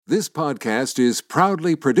This podcast is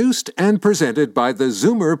proudly produced and presented by the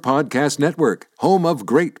Zoomer Podcast Network, home of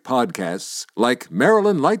great podcasts like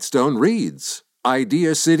Marilyn Lightstone Reads,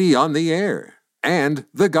 Idea City on the Air, and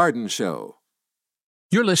The Garden Show.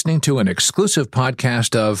 You're listening to an exclusive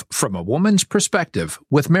podcast of From a Woman's Perspective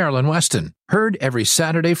with Marilyn Weston, heard every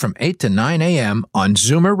Saturday from 8 to 9 a.m. on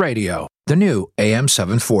Zoomer Radio, the new AM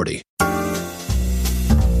 740.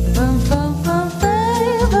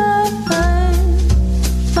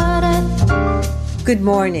 Good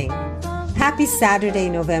morning. Happy Saturday,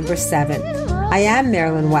 November 7th. I am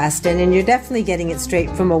Marilyn Weston, and you're definitely getting it straight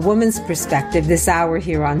from a woman's perspective this hour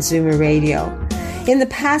here on Zoomer Radio. In the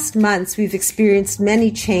past months, we've experienced many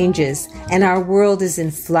changes, and our world is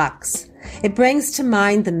in flux. It brings to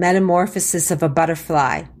mind the metamorphosis of a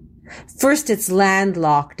butterfly. First, it's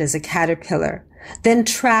landlocked as a caterpillar, then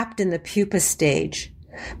trapped in the pupa stage.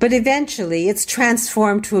 But eventually, it's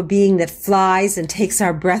transformed to a being that flies and takes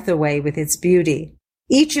our breath away with its beauty.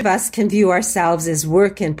 Each of us can view ourselves as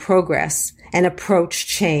work in progress and approach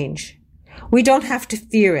change. We don't have to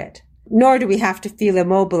fear it, nor do we have to feel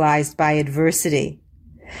immobilized by adversity.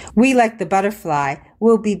 We, like the butterfly,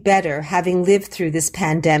 will be better having lived through this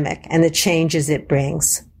pandemic and the changes it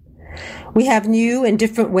brings. We have new and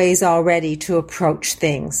different ways already to approach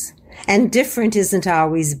things, and different isn't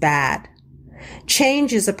always bad.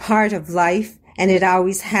 Change is a part of life, and it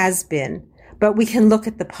always has been, but we can look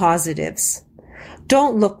at the positives.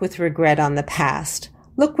 Don't look with regret on the past.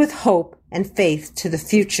 Look with hope and faith to the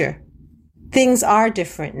future. Things are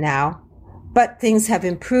different now, but things have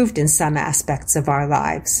improved in some aspects of our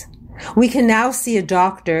lives. We can now see a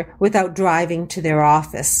doctor without driving to their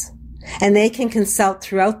office, and they can consult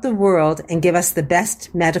throughout the world and give us the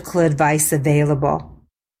best medical advice available.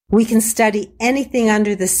 We can study anything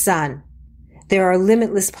under the sun. There are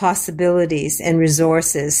limitless possibilities and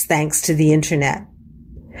resources thanks to the internet.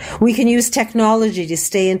 We can use technology to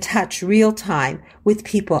stay in touch real time with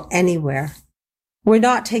people anywhere. We're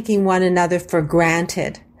not taking one another for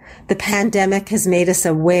granted. The pandemic has made us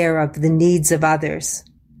aware of the needs of others.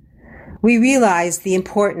 We realize the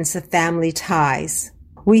importance of family ties.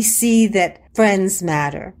 We see that friends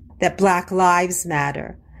matter, that Black lives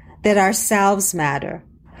matter, that ourselves matter.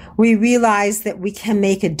 We realize that we can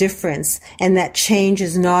make a difference and that change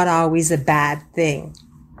is not always a bad thing.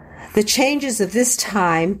 The changes of this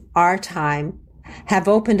time, our time, have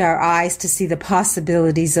opened our eyes to see the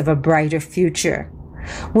possibilities of a brighter future.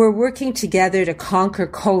 We're working together to conquer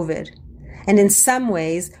COVID, and in some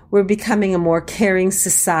ways, we're becoming a more caring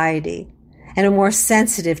society and a more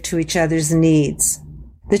sensitive to each other's needs.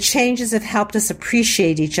 The changes have helped us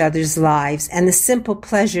appreciate each other's lives, and the simple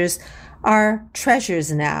pleasures are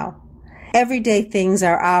treasures now. Everyday things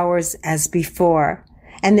are ours as before,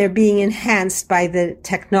 and they're being enhanced by the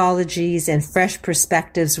technologies and fresh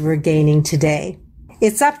perspectives we're gaining today.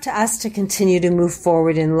 It's up to us to continue to move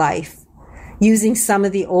forward in life, using some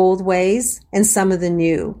of the old ways and some of the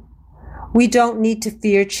new. We don't need to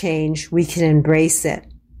fear change, we can embrace it.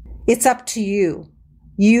 It's up to you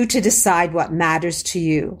to decide what matters to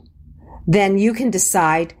you. Then you can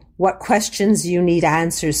decide what questions you need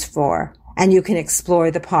answers for, and you can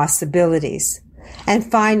explore the possibilities.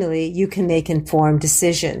 And finally, you can make informed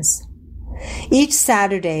decisions. Each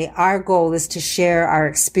Saturday, our goal is to share our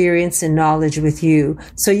experience and knowledge with you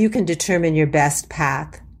so you can determine your best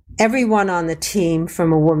path. Everyone on the team,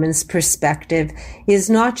 from a woman's perspective, is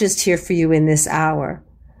not just here for you in this hour.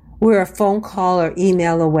 We're a phone call or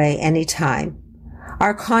email away anytime.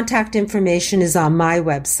 Our contact information is on my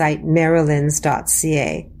website,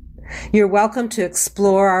 marilyns.ca. You're welcome to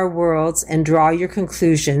explore our worlds and draw your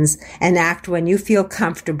conclusions and act when you feel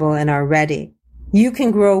comfortable and are ready. You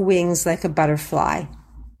can grow wings like a butterfly.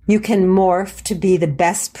 You can morph to be the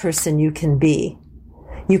best person you can be.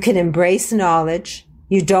 You can embrace knowledge.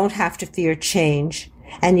 You don't have to fear change.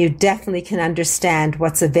 And you definitely can understand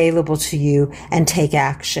what's available to you and take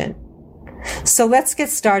action. So let's get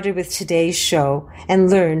started with today's show and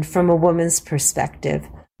learn from a woman's perspective.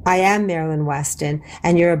 I am Marilyn Weston,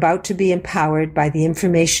 and you're about to be empowered by the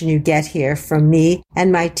information you get here from me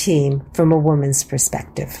and my team from a woman's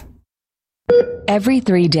perspective. Every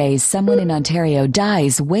 3 days, someone in Ontario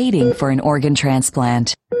dies waiting for an organ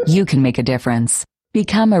transplant. You can make a difference.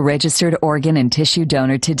 Become a registered organ and tissue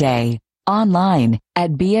donor today. Online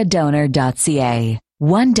at beadonor.ca.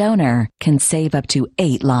 One donor can save up to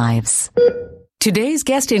 8 lives. Today's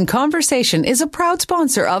guest in conversation is a proud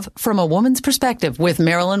sponsor of From a Woman's Perspective with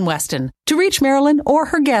Marilyn Weston. To reach Marilyn or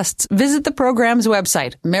her guests, visit the program's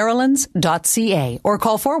website, marilyns.ca, or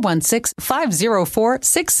call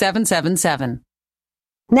 416-504-6777.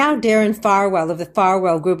 Now Darren Farwell of the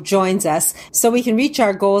Farwell Group joins us so we can reach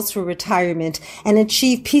our goals for retirement and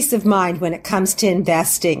achieve peace of mind when it comes to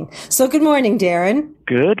investing. So good morning, Darren.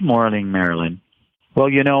 Good morning, Marilyn. Well,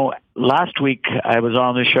 last week I was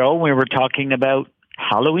on the show. We were talking about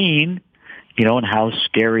Halloween, and how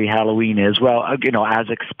scary Halloween is. Well, as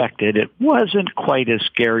expected, it wasn't quite as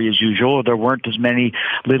scary as usual. There weren't as many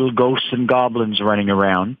little ghosts and goblins running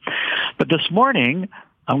around. But this morning,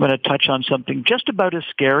 I'm going to touch on something just about as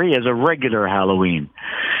scary as a regular Halloween.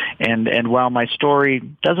 And while my story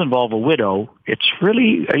does involve a widow, it's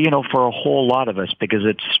really, for a whole lot of us, because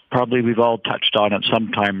it's probably we've all touched on it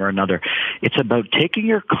sometime or another. It's about taking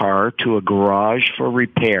your car to a garage for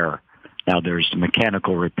repair. Now, there's the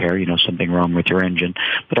mechanical repair, something wrong with your engine.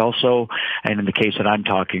 But also, and in the case that I'm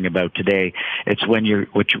talking about today, it's when you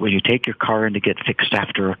take your car in to get fixed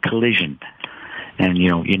after a collision. And,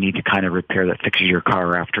 you need to kind of repair that fixes your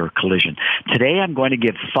car after a collision. Today, I'm going to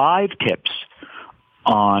give 5 tips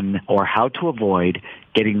on or how to avoid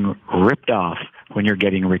getting ripped off when you're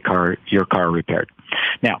getting your car repaired.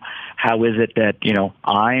 Now, how is it that,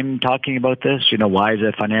 I'm talking about this? Why is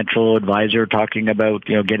a financial advisor talking about,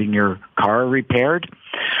 getting your car repaired?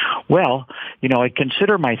 Well, I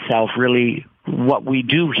consider myself really what we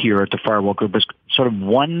do here at the Farwell Group is sort of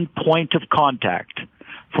one point of contact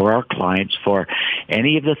for our clients for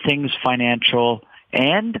any of the things financial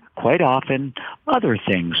and quite often other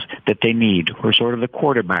things that they need. We're sort of the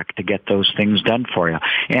quarterback to get those things done for you.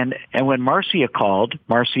 And when Marcia called,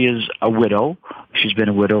 Marcia is a widow. She's been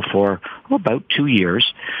a widow for about 2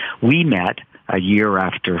 years. We met a year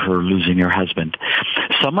after her losing her husband.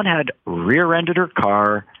 Someone had rear-ended her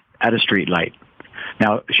car at a streetlight.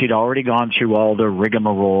 Now, she'd already gone through all the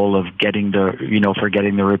rigmarole of getting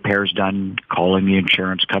the repairs done, calling the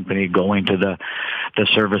insurance company, going to the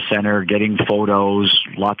service center, getting photos,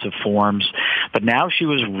 lots of forms. But now she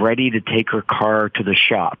was ready to take her car to the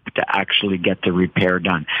shop to actually get the repair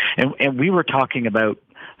done. And we were talking about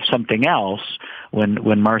something else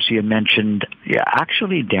when Marcia mentioned,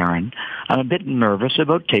 actually, Darren, I'm a bit nervous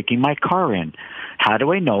about taking my car in. How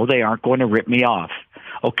do I know they aren't going to rip me off?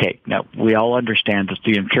 Okay, now we all understand that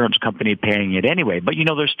the insurance company paying it anyway, but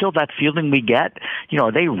there's still that feeling we get.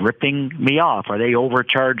 Are they ripping me off? Are they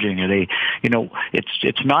overcharging? Are they,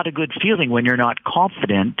 it's not a good feeling when you're not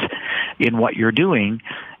confident in what you're doing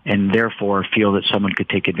and therefore feel that someone could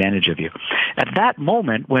take advantage of you. At that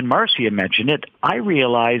moment, when Marcia mentioned it, I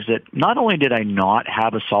realized that not only did I not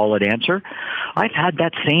have a solid answer, I've had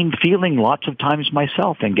that same feeling lots of times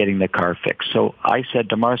myself in getting the car fixed. So I said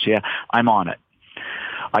to Marcia, I'm on it.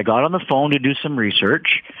 I got on the phone to do some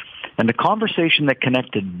research, and the conversation that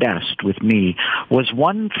connected best with me was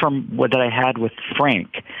one that I had with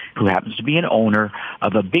Frank, who happens to be an owner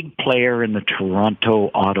of a big player in the Toronto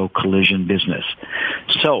auto collision business.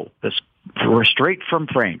 So we're straight from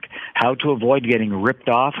Frank, how to avoid getting ripped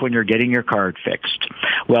off when you're getting your car fixed.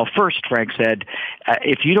 Well, first, Frank said,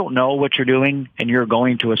 if you don't know what you're doing and you're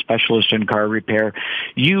going to a specialist in car repair,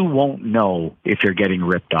 you won't know if you're getting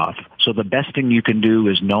ripped off. So the best thing you can do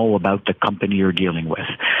is know about the company you're dealing with.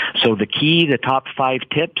 So the top 5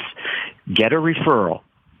 tips, get a referral.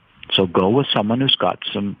 So go with someone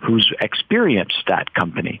who's experienced that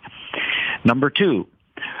company. Number 2,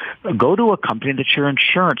 go to a company that your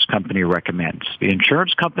insurance company recommends. The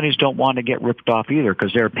insurance companies don't want to get ripped off either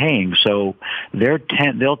because they're paying, so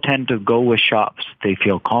they'll tend to go with shops they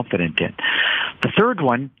feel confident in. The third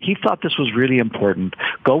one, he thought this was really important.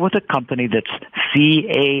 Go with a company that's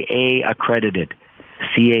CAA accredited.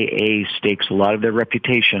 CAA stakes a lot of their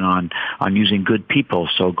reputation on using good people,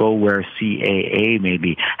 so go where CAA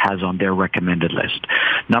maybe has on their recommended list.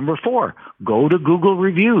 Number 4, go to Google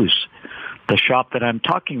reviews. The shop that I'm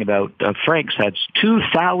talking about, Frank's, has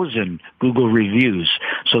 2,000 Google reviews,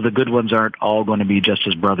 so the good ones aren't all going to be just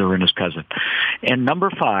his brother and his cousin. And number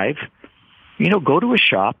 5, go to a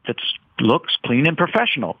shop that looks clean and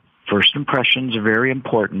professional. First impressions are very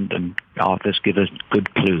important, and office give us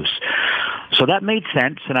good clues. So that made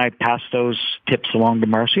sense, and I passed those tips along to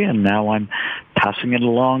Marcia, and now I'm passing it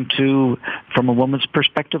along to From a Woman's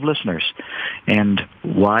Perspective listeners. And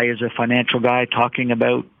why is a financial guy talking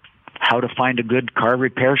about how to find a good car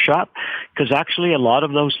repair shop? Because actually a lot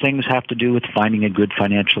of those things have to do with finding a good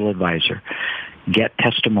financial advisor. Get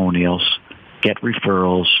testimonials, get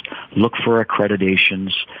referrals, look for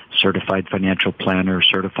accreditations, certified financial planner,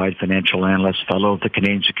 certified financial analyst, fellow of the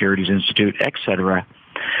Canadian Securities Institute, etc.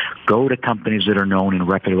 Go to companies that are known and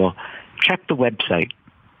reputable. Check the website.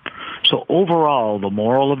 So overall, the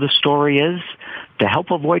moral of the story is, to help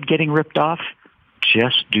avoid getting ripped off,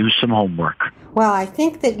 just do some homework. Well, I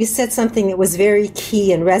think that you said something that was very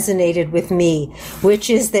key and resonated with me, which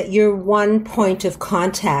is that you're one point of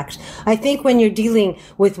contact. I think when you're dealing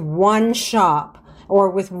with one shop or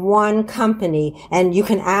with one company and you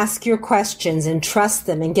can ask your questions and trust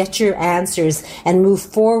them and get your answers and move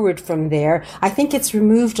forward from there, I think it's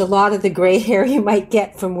removed a lot of the gray hair you might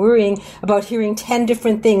get from worrying about hearing 10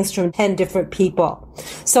 different things from 10 different people.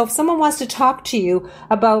 So if someone wants to talk to you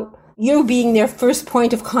about you being their first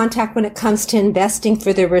point of contact when it comes to investing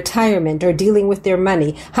for their retirement or dealing with their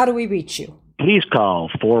money, how do we reach you? Please call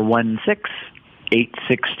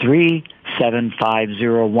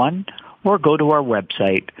 416-863-7501 or go to our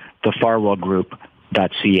website,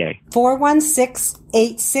 thefarwellgroup.ca.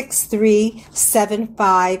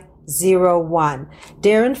 416-863-7501.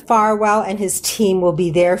 Darren Farwell and his team will be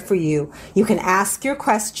there for you. You can ask your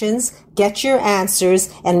questions, get your answers,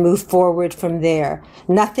 and move forward from there.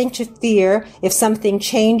 Nothing to fear. If something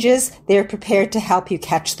changes, they're prepared to help you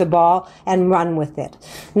catch the ball and run with it.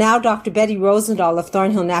 Now, Dr. Betty Rosendahl of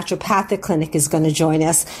Thornhill Naturopathic Clinic is going to join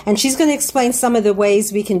us, and she's going to explain some of the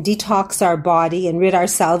ways we can detox our body and rid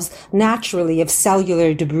ourselves naturally of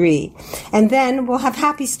cellular debris. And then we'll have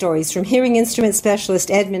happy stories from hearing instrument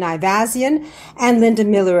specialist Edmund Ivazian and Linda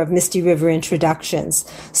Miller of Misty River Introductions.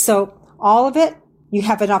 So all of it, you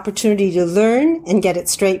have an opportunity to learn and get it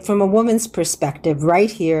straight from a woman's perspective right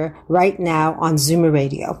here, right now on Zoomer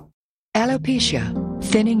Radio. Alopecia,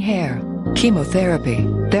 thinning hair, chemotherapy.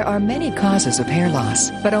 There are many causes of hair loss,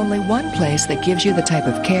 but only one place that gives you the type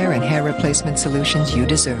of care and hair replacement solutions you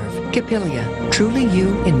deserve. Capilia, Truly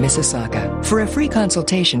You in Mississauga. For a free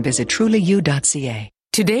consultation, visit trulyu.ca.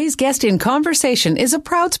 Today's guest in conversation is a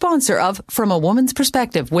proud sponsor of From a Woman's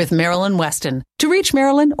Perspective with Marilyn Weston. To reach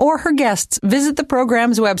Marilyn or her guests, visit the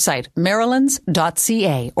program's website,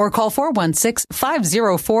 marilyns.ca, or call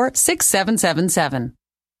 416-504-6777.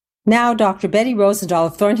 Now, Dr. Betty Rosendahl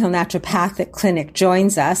of Thornhill Naturopathic Clinic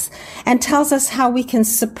joins us and tells us how we can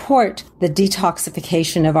support the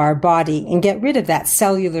detoxification of our body and get rid of that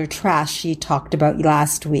cellular trash she talked about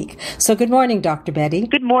last week. So good morning, Dr. Betty.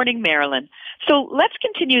 Good morning, Marilyn. So let's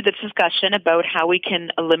continue the discussion about how we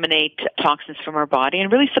can eliminate toxins from our body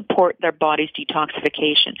and really support their body's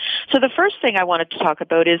detoxification. So the first thing I wanted to talk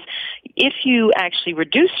about is if you actually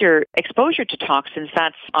reduce your exposure to toxins,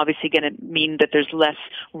 that's obviously going to mean that there's less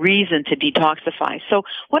reason to detoxify. So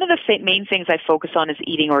one of the main things I focus on is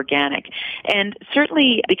eating organic. And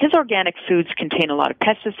certainly because organic foods contain a lot of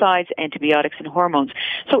pesticides, antibiotics, and hormones.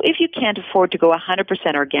 So if you can't afford to go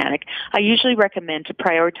 100% organic, I usually recommend to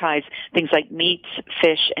prioritize things like meats,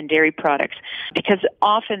 fish, and dairy products, because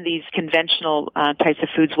often these conventional types of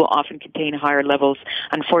foods will often contain higher levels,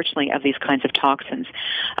 unfortunately, of these kinds of toxins.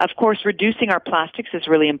 Of course, reducing our plastics is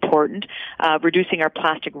really important. Reducing our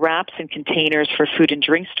plastic wraps and containers for food and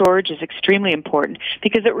drink storage is extremely important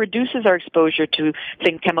because it reduces our exposure to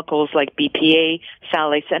chemicals like BPA,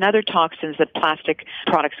 phthalates, and other toxins that plastic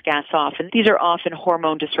products gas off. And these are often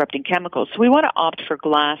hormone-disrupting chemicals. So we want to opt for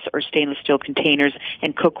glass or stainless steel containers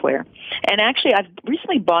and cookware. And actually, I've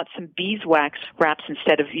recently bought some beeswax wraps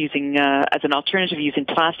instead of using, as an alternative, using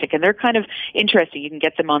plastic. And they're kind of interesting. You can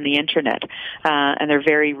get them on the internet. And they're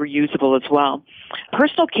very reusable as well.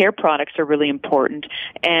 Personal care products are really important.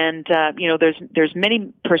 And, there's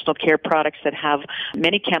many personal care products that have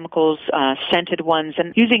many chemicals, scented ones.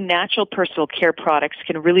 And using natural personal care products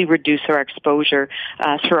can really reduce our exposure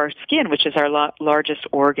through our skin, which is our largest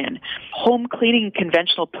organ. Home cleaning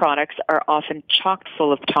conventional products are often chock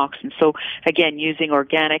full of toxins. So again, using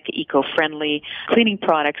organic, eco-friendly cleaning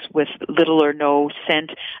products with little or no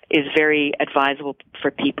scent is very advisable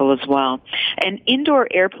for people as well. And indoor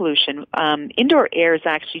air pollution. Indoor air is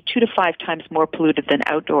actually 2 to 5 times more polluted than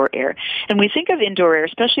outdoor air. And we think of indoor air,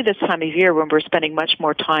 especially this time of year when we're spending much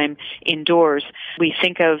more time indoors. We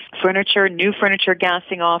think of new furniture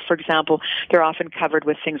gassing off, for example. They're often covered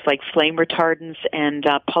with things like flame retardants and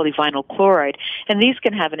polyvinyl chloride. And these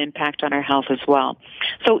can have an impact on our health as well.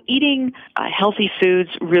 So eating healthy foods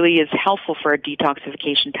really is helpful for our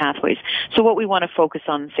detoxification pathways. So what we want to focus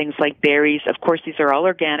on things like berries. Of course, these are all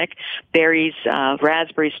organic. Berries,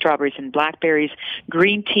 raspberries, strawberries, and blackberries.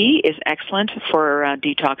 Green tea is excellent for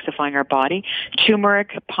detoxifying our body.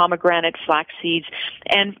 Turmeric, pomegranate, flax seeds,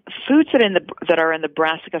 and foods that are in the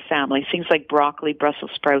brassica family, things like broccoli,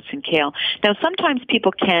 Brussels sprouts, and kale. Now, sometimes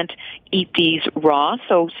people can't eat these raw,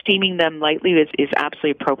 so steaming them lightly is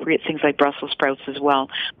absolutely appropriate. Things like Brussels sprouts as well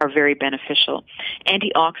are very beneficial.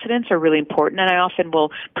 Antioxidants are really important, and I often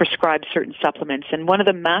will prescribe certain supplements. And one of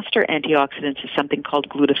the master antioxidants is something called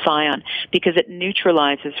glutathione, because it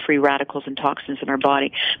neutralizes free radicals and toxins in our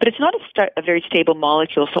body. But it's not a very stable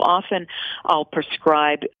molecule, so often I'll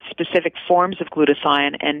prescribe specific forms of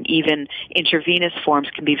glutathione, and even intravenous forms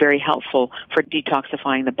can be very helpful for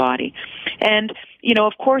detoxifying the body. And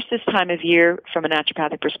of course, this time of year, from a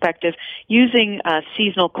naturopathic perspective, using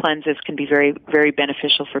seasonal cleanses can be very, very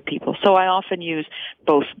beneficial for people. So I often use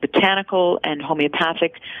both botanical and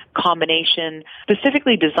homeopathic combination,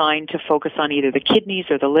 specifically designed to focus on either the kidneys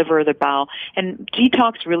or the liver or the bowel. And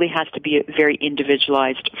detox really has to be very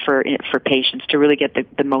individualized for patients to really get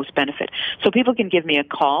the most benefit. So people can give me a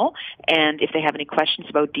call, and if they have any questions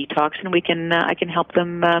about detox, and I can help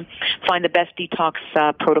them find the best detox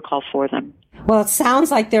protocol for them. Well, it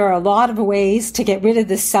sounds like there are a lot of ways to get rid of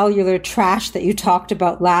the cellular trash that you talked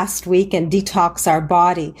about last week and detox our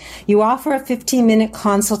body. You offer a 15-minute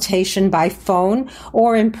consultation by phone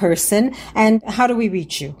or in person. And how do we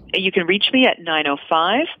reach you? You can reach me at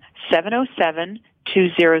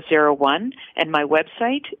 905-707-2001, and my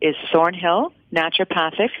website is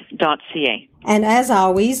thornhillnaturopathic.ca. And as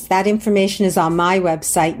always, that information is on my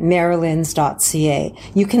website, marilyns.ca.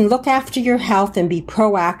 You can look after your health and be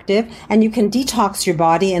proactive, and you can detox your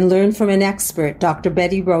body and learn from an expert, Dr.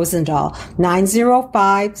 Betty Rosendahl,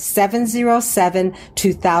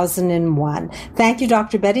 905-707-2001. Thank you,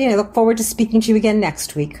 Dr. Betty, and I look forward to speaking to you again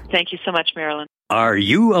next week. Thank you so much, Marilyn. Are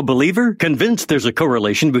you a believer? Convinced there's a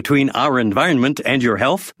correlation between our environment and your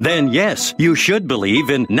health? Then yes, you should believe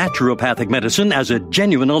in naturopathic medicine as a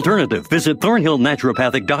genuine alternative. Visit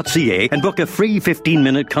thornhillnaturopathic.ca and book a free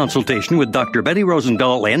 15-minute consultation with Dr. Betty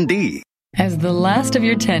Rosendahl, ND. As the last of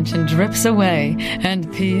your tension drips away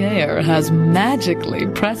and Pierre has magically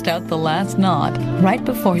pressed out the last knot right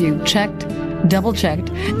before you checked,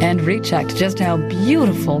 double-checked, and rechecked just how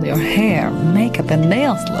beautiful your hair, makeup, and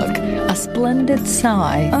nails look, a splendid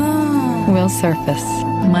sigh will surface.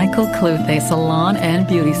 Michael Cluthe Salon and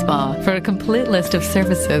Beauty Spa. For a complete list of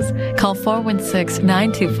services, call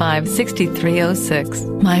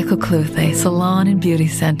 416-925-6306. Michael Cluthe Salon and Beauty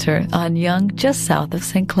Center on Yonge, just south of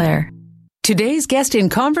St. Clair. Today's guest in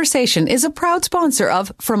conversation is a proud sponsor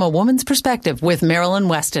of From a Woman's Perspective with Marilyn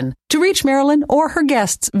Weston. To reach Marilyn or her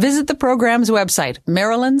guests, visit the program's website,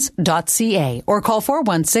 marilyns.ca, or call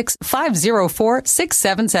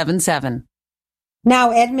 416-504-6777. Now,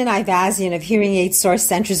 Edmund Ivazian of Hearing Aid Source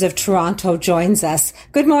Centers of Toronto joins us.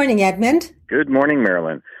 Good morning, Edmund. Good morning,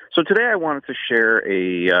 Marilyn. So today I wanted to share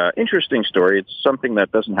a interesting story. It's something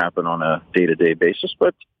that doesn't happen on a day-to-day basis,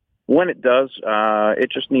 but when it does,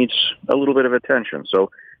 it just needs a little bit of attention.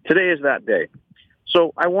 So today is that day.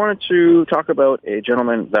 So I wanted to talk about a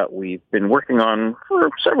gentleman that we've been working on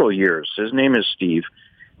for several years. His name is Steve.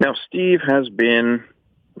 Now, Steve has been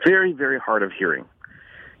very, very hard of hearing.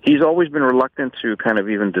 He's always been reluctant to kind of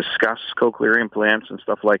even discuss cochlear implants and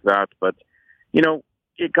stuff like that. But,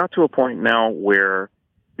 it got to a point now where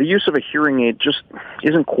the use of a hearing aid just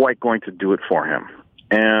isn't quite going to do it for him.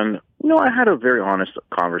 And, I had a very honest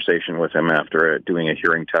conversation with him after doing a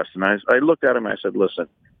hearing test. And I looked at him and I said, listen,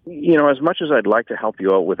 as much as I'd like to help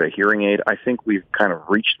you out with a hearing aid, I think we've kind of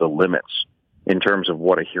reached the limits in terms of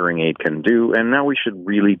what a hearing aid can do. And now we should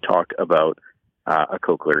really talk about a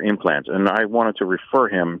cochlear implant. And I wanted to refer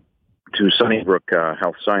him to Sunnybrook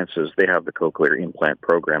Health Sciences. They have the cochlear implant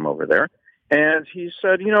program over there. And he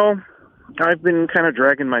said, I've been kind of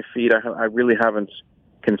dragging my feet. I really haven't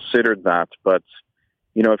considered that. But,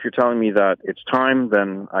 if you're telling me that it's time,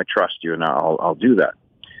 then I trust you and I'll do that.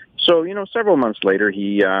 So, several months later,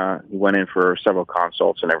 he went in for several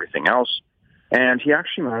consults and everything else. And he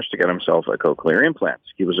actually managed to get himself a cochlear implant.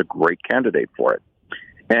 He was a great candidate for it.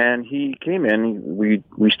 And he came in, we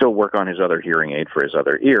still work on his other hearing aid for his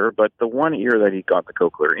other ear, but the one ear that he got the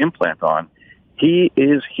cochlear implant on, he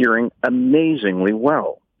is hearing amazingly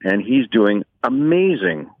well. And he's doing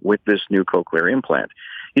amazing with this new cochlear implant.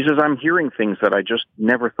 He says, I'm hearing things that I just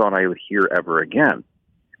never thought I would hear ever again.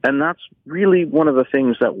 And that's really one of the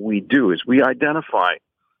things that we do, is we identify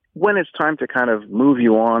when it's time to kind of move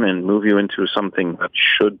you on and move you into something that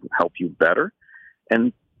should help you better.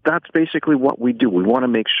 And that's basically what we do. We want to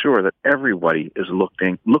make sure that everybody is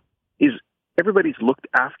everybody's looked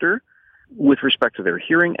after with respect to their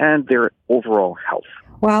hearing and their overall health.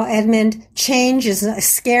 Well, Edmund, change is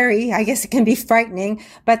scary. I guess it can be frightening,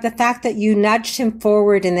 but the fact that you nudged him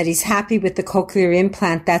forward and that he's happy with the cochlear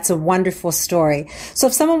implant, that's a wonderful story. So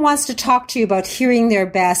if someone wants to talk to you about hearing their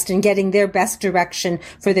best and getting their best direction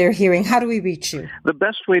for their hearing, how do we reach you? The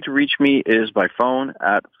best way to reach me is by phone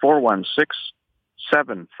at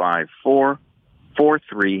 416-754-4664.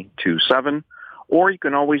 4327, or you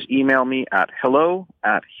can always email me at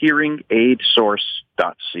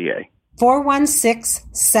hello@hearingaidsource.ca.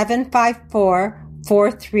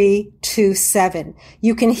 416-754-4327.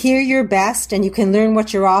 You can hear your best and you can learn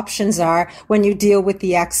what your options are when you deal with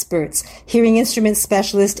the experts. Hearing instrument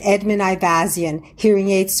specialist Edmund Ivazian, Hearing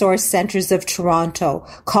Aid Source Centers of Toronto.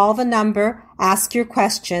 Call the number, ask your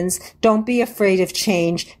questions. Don't be afraid of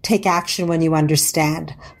change. Take action when you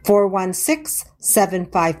understand.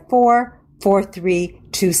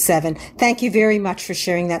 416-754-4327. Thank you very much for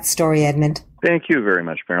sharing that story, Edmund. Thank you very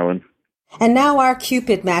much, Marilyn. And now our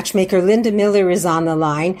Cupid matchmaker, Linda Miller, is on the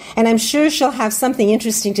line, and I'm sure she'll have something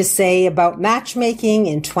interesting to say about matchmaking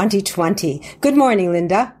in 2020. Good morning,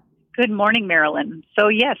 Linda. Good morning, Marilyn. So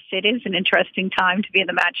yes, it is an interesting time to be in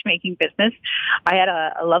the matchmaking business. I had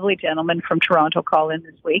a lovely gentleman from Toronto call in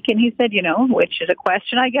this week, and he said, which is a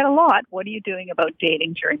question I get a lot, what are you doing about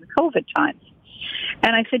dating during the COVID times?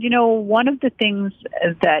 And I said, one of the things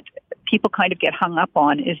that people kind of get hung up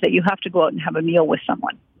on is that you have to go out and have a meal with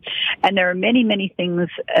someone. And there are many, many things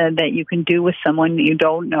that you can do with someone you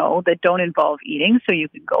don't know that don't involve eating. So you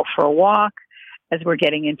can go for a walk. As we're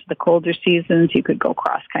getting into the colder seasons, you could go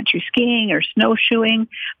cross-country skiing or snowshoeing.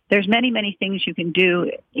 There's many, many things you can do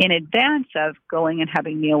in advance of going and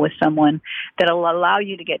having a meal with someone that will allow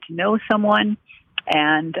you to get to know someone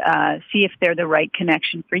and see if they're the right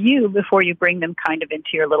connection for you before you bring them kind of into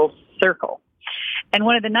your little circle. And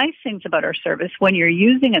one of the nice things about our service, when you're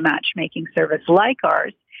using a matchmaking service like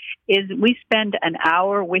ours, is we spend an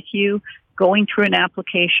hour with you going through an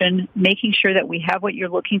application, making sure that we have what you're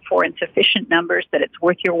looking for in sufficient numbers that it's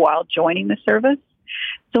worth your while joining the service.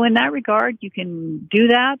 So in that regard, you can do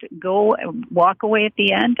that, go and walk away at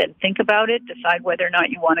the end and think about it, decide whether or not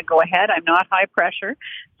you want to go ahead. I'm not high pressure,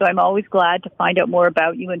 so I'm always glad to find out more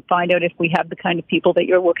about you and find out if we have the kind of people that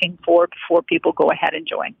you're looking for before people go ahead and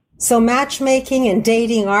join. So matchmaking and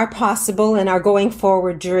dating are possible and are going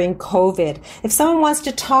forward during COVID. If someone wants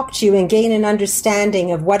to talk to you and gain an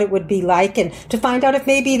understanding of what it would be like and to find out if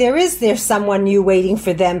maybe there's someone new waiting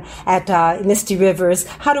for them at Misty Rivers,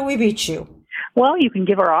 how do we reach you? Well, you can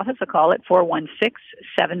give our office a call at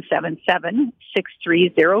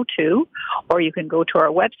 416-777-6302, or you can go to our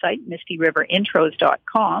website,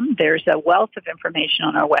 mistyriverinTros.com. There's a wealth of information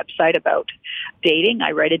on our website about dating.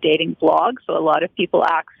 I write a dating blog, so a lot of people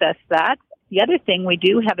access that. The other thing, we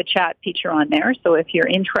do have a chat feature on there, so if you're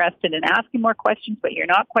interested in asking more questions but you're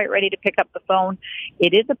not quite ready to pick up the phone,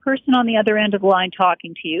 it is a person on the other end of the line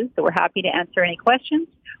talking to you, so we're happy to answer any questions.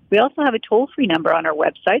 We also have a toll-free number on our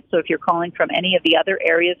website, so if you're calling from any of the other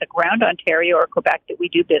areas around Ontario or Quebec that we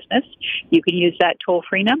do business, you can use that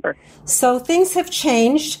toll-free number. So things have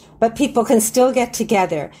changed, but people can still get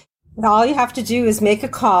together. All you have to do is make a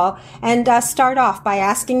call and start off by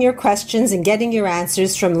asking your questions and getting your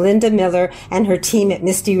answers from Linda Miller and her team at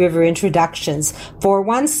Misty River Introductions.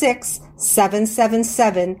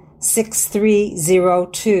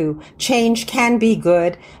 416-777-6302. Change can be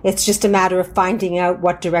good. It's just a matter of finding out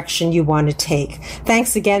what direction you want to take.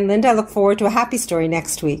 Thanks again, Linda. I look forward to a happy story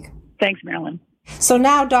next week. Thanks, Marilyn. So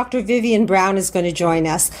now Dr. Vivian Brown is going to join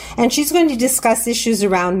us, and she's going to discuss issues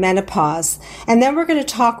around menopause. And then we're going to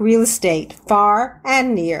talk real estate, far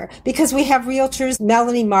and near, because we have realtors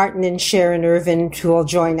Melanie Martin and Sharon Irvin who will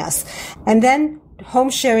join us. And then home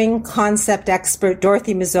sharing concept expert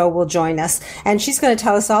Dorothy Mazeau will join us, and she's going to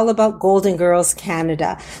tell us all about Golden Girls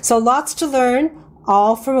Canada. So lots to learn,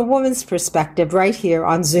 all from a woman's perspective, right here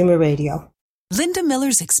on Zoomer Radio. Linda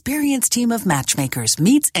Miller's experienced team of matchmakers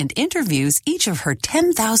meets and interviews each of her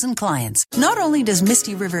 10,000 clients. Not only does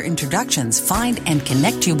Misty River Introductions find and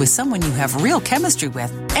connect you with someone you have real chemistry with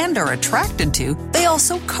and are attracted to, they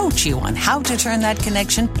also coach you on how to turn that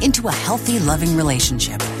connection into a healthy, loving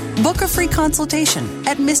relationship. Book a free consultation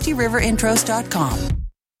at mistyriverinTros.com.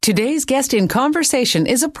 Today's guest in conversation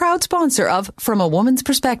is a proud sponsor of From a Woman's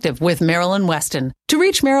Perspective with Marilyn Weston. To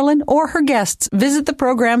reach Marilyn or her guests, visit the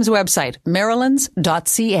program's website,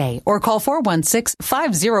 marilyns.ca, or call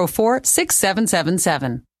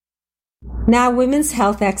 416-504-6777. Now, women's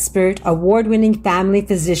health expert, award-winning family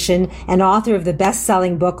physician, and author of the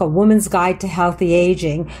best-selling book, A Woman's Guide to Healthy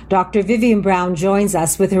Aging, Dr. Vivian Brown joins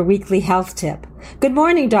us with her weekly health tip. Good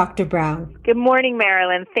morning, Dr. Brown. Good morning,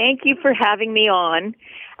 Marilyn. Thank you for having me on.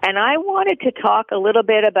 And I wanted to talk a little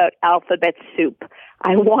bit about alphabet soup.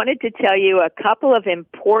 I wanted to tell you a couple of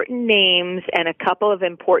important names and a couple of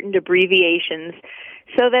important abbreviations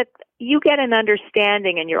so that you get an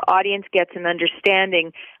understanding and your audience gets an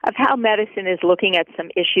understanding of how medicine is looking at some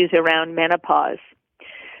issues around menopause.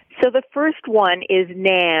 So the first one is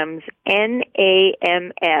NAMS,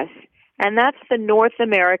 N-A-M-S, and that's the North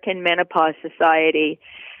American Menopause Society.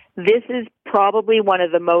 This is probably one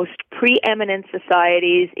of the most preeminent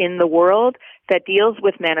societies in the world that deals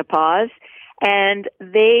with menopause, and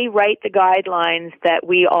they write the guidelines that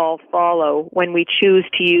we all follow when we choose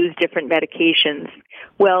to use different medications.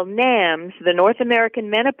 Well, NAMS, the North American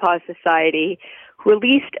Menopause Society,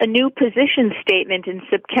 released a new position statement in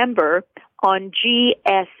September on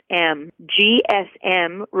GSM.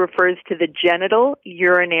 GSM refers to the genital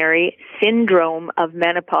urinary syndrome of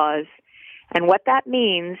menopause. And what that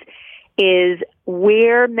means is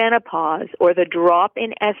where menopause or the drop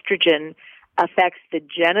in estrogen affects the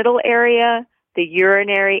genital area, the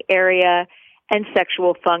urinary area, and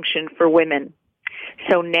sexual function for women.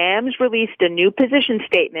 So NAMS released a new position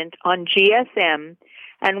statement on GSM,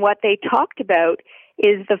 and what they talked about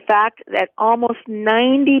is the fact that almost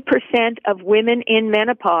 90% of women in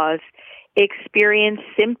menopause experience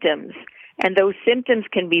symptoms. And those symptoms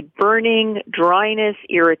can be burning, dryness,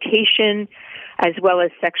 irritation, as well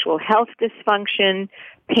as sexual health dysfunction,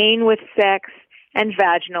 pain with sex, and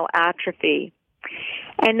vaginal atrophy.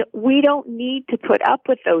 And we don't need to put up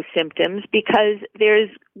with those symptoms because there's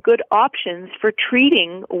good options for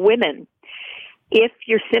treating women. If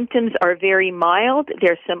your symptoms are very mild,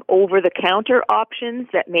 there's some over-the-counter options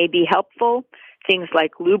that may be helpful, things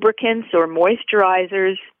like lubricants or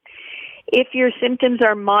moisturizers. If your symptoms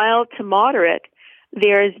are mild to moderate,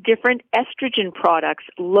 there's different estrogen products.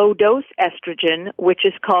 Low-dose estrogen, which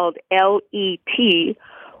is called LET,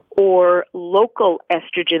 or local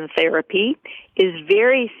estrogen therapy, is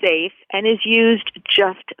very safe and is used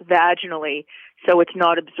just vaginally. So it's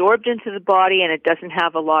not absorbed into the body and it doesn't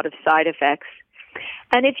have a lot of side effects.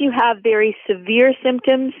 And if you have very severe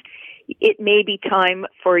symptoms, it may be time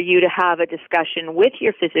for you to have a discussion with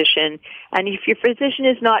your physician. And if your physician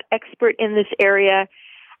is not expert in this area,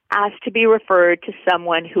 ask to be referred to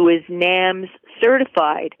someone who is NAMS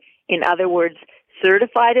certified. In other words,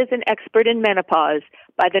 certified as an expert in menopause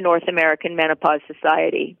by the North American Menopause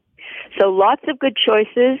Society. So lots of good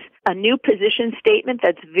choices, a new position statement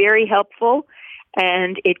that's very helpful,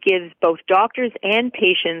 and it gives both doctors and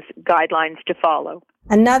patients guidelines to follow.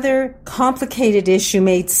 Another complicated issue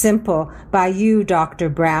made simple by you, Dr.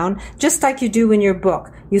 Brown, just like you do in your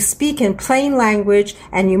book. You speak in plain language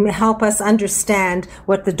and you help us understand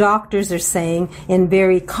what the doctors are saying in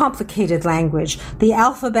very complicated language. The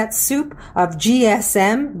alphabet soup of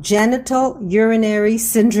GSM, genital urinary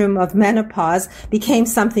syndrome of menopause, became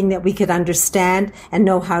something that we could understand and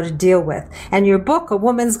know how to deal with. And your book, A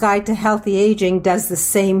Woman's Guide to Healthy Aging, does the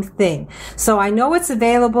same thing. So I know it's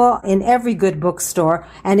available in every good bookstore.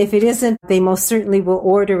 And if it isn't, they most certainly will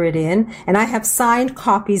order it in. And I have signed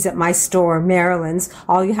copies at my store, Maryland's.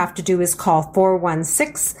 All you have to do is call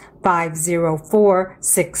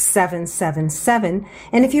 416-504-6777.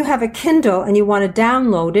 And if you have a Kindle and you want to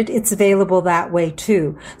download it, it's available that way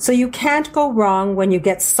too. So you can't go wrong when you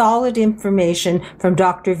get solid information from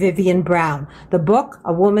Dr. Vivian Brown. The book,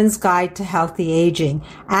 A Woman's Guide to Healthy Aging.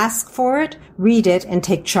 Ask for it, read it, and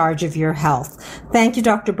take charge of your health. Thank you,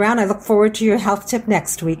 Dr. Brown. I look forward to your health tip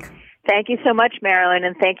next week. Thank you so much, Marilyn,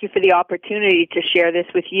 and thank you for the opportunity to share this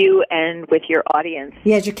with you and with your audience.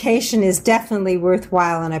 The education is definitely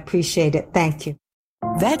worthwhile, and I appreciate it. Thank you.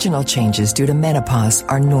 Vaginal changes due to menopause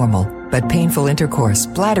are normal, but painful intercourse,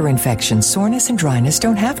 bladder infection, soreness, and dryness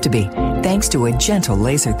don't have to be, thanks to a gentle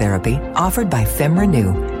laser therapy offered by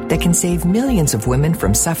FemRenew that can save millions of women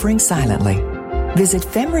from suffering silently. Visit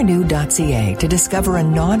femrenew.ca to discover a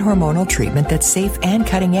non-hormonal treatment that's safe and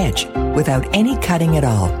cutting edge without any cutting at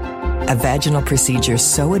all. A vaginal procedure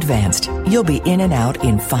so advanced, you'll be in and out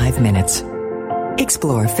in 5 minutes.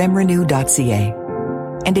 Explore femrenew.ca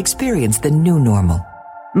and experience the new normal.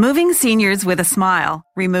 Moving seniors with a smile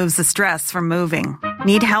removes the stress from moving.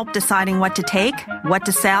 Need help deciding what to take, what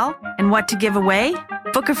to sell, and what to give away?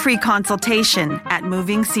 Book a free consultation at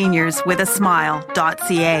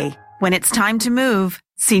movingseniorswithasmile.ca. When it's time to move,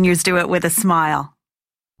 seniors do it with a smile.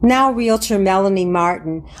 Now Realtor Melanie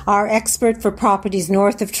Martin, our expert for properties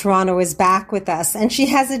north of Toronto, is back with us, and she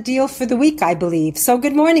has a deal for the week, I believe. So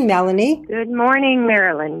good morning, Melanie. Good morning,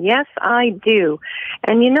 Marilyn. Yes, I do.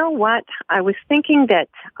 And you know what? I was thinking that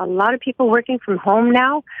a lot of people working from home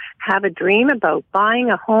now have a dream about buying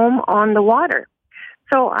a home on the water.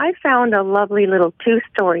 So I found a lovely little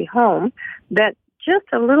 2-story home that's just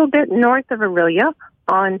a little bit north of Orillia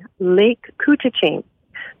on Lake Couchiching.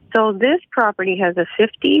 So this property has a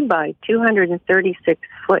 50 by 236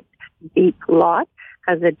 foot deep lot,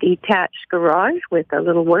 has a detached garage with a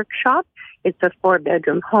little workshop. It's a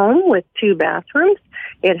 4-bedroom home with 2 bathrooms.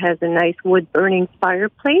 It has a nice wood burning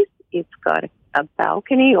fireplace. It's got a a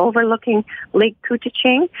balcony overlooking Lake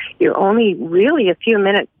Couchiching. You're only really a few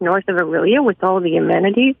minutes north of Orillia with all the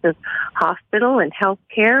amenities of hospital and health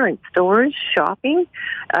care and stores, shopping.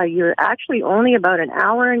 You're actually only about an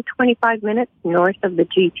hour and 25 minutes north of the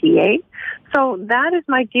GTA. So that is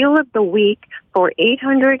my deal of the week for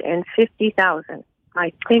 $850,000.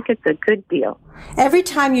 I think it's a good deal. Every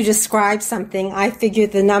time you describe something, I figure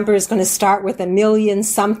the number is going to start with $1 million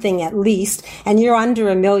something at least, and you're under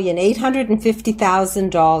 $1 million,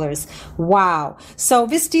 $850,000. Wow. So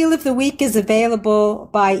this deal of the week is available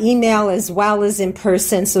by email as well as in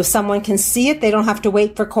person, so someone can see it. They don't have to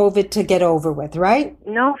wait for COVID to get over with, right?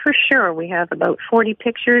 No, for sure. We have about 40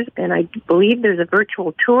 pictures, and I believe there's a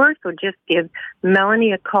virtual tour, so just give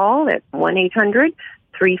Melanie a call at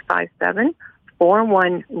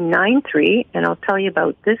 1-800-357-4193, and I'll tell you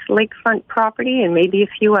about this lakefront property and maybe a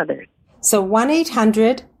few others. So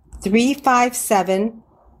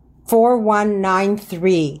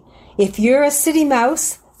 1-800-357-4193. If you're a city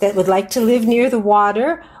mouse that would like to live near the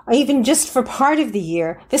water, or even just for part of the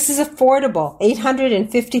year, this is affordable,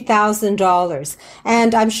 $850,000.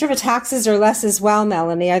 And I'm sure the taxes are less as well,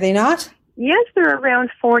 Melanie, are they not? Yes, they're around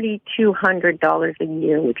 $4,200 a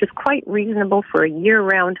year, which is quite reasonable for a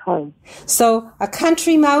year-round home. So a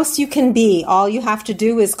country mouse you can be. All you have to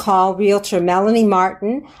do is call Realtor Melanie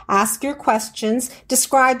Martin, ask your questions,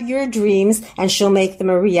 describe your dreams, and she'll make them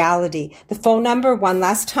a reality. The phone number, one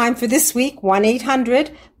last time for this week,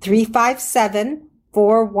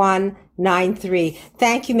 1-800-357-4193.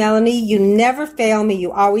 Thank you, Melanie. You never fail me.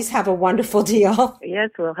 You always have a wonderful deal. Yes,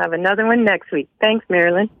 we'll have another one next week. Thanks,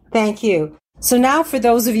 Marilyn. Thank you. So now for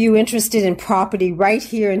those of you interested in property right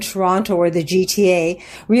here in Toronto or the GTA,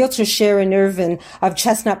 Realtor Sharon Irvin of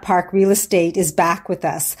Chestnut Park Real Estate is back with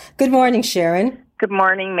us. Good morning, Sharon. Good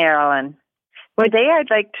morning, Marilyn. Today I'd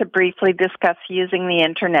like to briefly discuss using the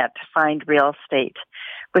internet to find real estate.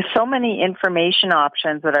 With so many information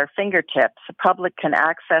options at our fingertips, the public can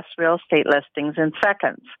access real estate listings in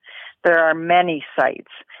seconds. There are many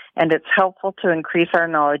sites, and it's helpful to increase our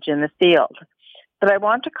knowledge in the field. But I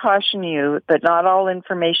want to caution you that not all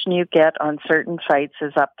information you get on certain sites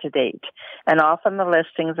is up to date, and often the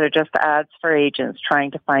listings are just ads for agents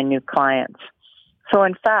trying to find new clients. So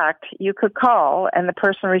in fact, you could call and the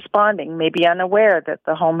person responding may be unaware that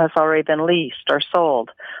the home has already been leased or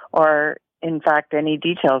sold, or in fact any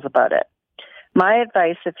details about it. My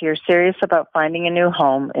advice if you're serious about finding a new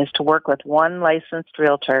home is to work with one licensed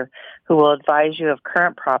realtor who will advise you of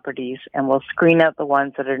current properties and will screen out the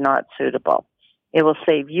ones that are not suitable. It will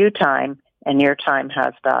save you time, and your time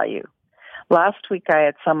has value. Last week, I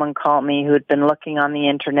had someone call me who had been looking on the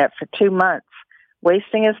internet for 2 months,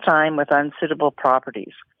 wasting his time with unsuitable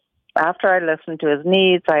properties. After I listened to his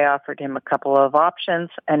needs, I offered him a couple of options,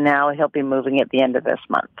 and now he'll be moving at the end of this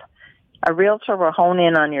month. A realtor will hone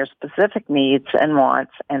in on your specific needs and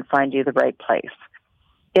wants and find you the right place.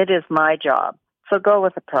 It is my job, so go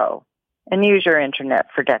with a pro and use your internet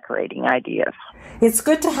for decorating ideas. It's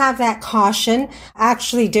good to have that caution.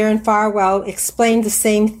 Actually, Darren Farwell explained the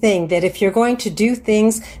same thing, that if you're going to do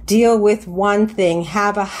things, deal with one thing,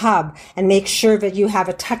 have a hub, and make sure that you have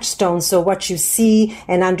a touchstone so what you see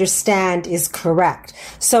and understand is correct.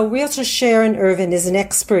 So Realtor Sharon Irvin is an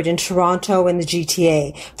expert in Toronto and the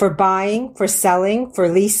GTA. For buying, for selling, for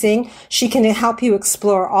leasing, she can help you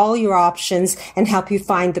explore all your options and help you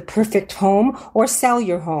find the perfect home or sell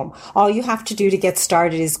your home. All you have to do to get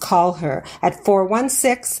started is call her at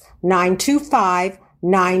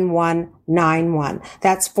 416-925-9191.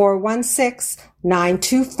 That's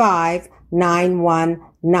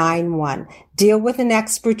 416-925-9191. Deal with an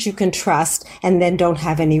expert you can trust and then don't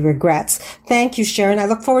have any regrets. Thank you, Sharon. I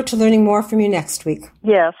look forward to learning more from you next week.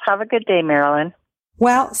 Yes. Have a good day, Marilyn.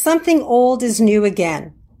 Well, something old is new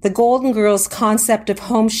again. The Golden Girls concept of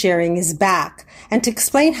home sharing is back. And to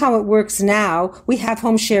explain how it works now, we have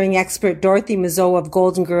home sharing expert Dorothy Mazot of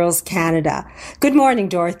Golden Girls Canada. Good morning,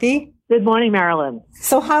 Dorothy. Good morning, Marilyn.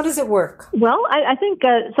 So how does it work? Well, I think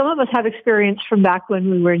some of us have experience from back when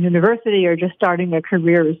we were in university or just starting our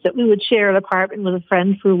careers that we would share an apartment with a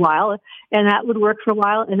friend for a while, and that would work for a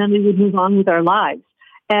while, and then we would move on with our lives.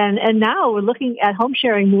 And now we're looking at home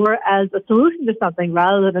sharing more as a solution to something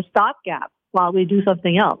rather than a stopgap while we do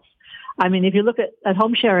something else. I mean, if you look at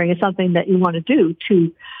home sharing as something that you want to do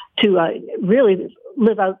to really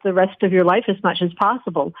live out the rest of your life as much as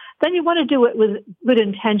possible, then you want to do it with good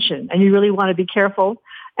intention, and you really want to be careful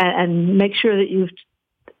and make sure that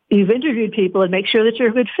you've interviewed people and make sure that you're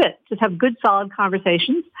a good fit. Just have good, solid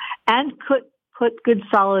conversations and put good,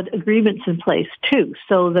 solid agreements in place too,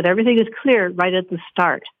 so that everything is clear right at the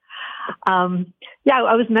start. I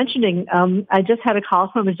was mentioning, I just had a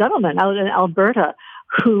call from a gentleman out in Alberta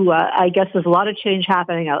who I guess there's a lot of change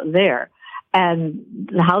happening out there. And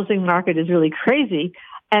the housing market is really crazy.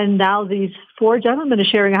 And now these 4 gentlemen are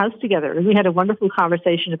sharing a house together. And we had a wonderful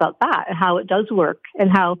conversation about that and how it does work,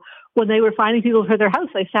 and how when they were finding people for their house,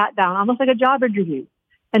 they sat down almost like a job interview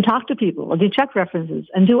and talked to people and do check references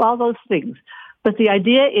and do all those things. But the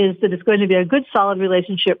idea is that it's going to be a good, solid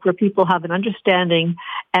relationship where people have an understanding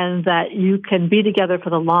and that you can be together for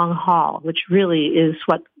the long haul, which really is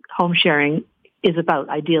what home sharing is about,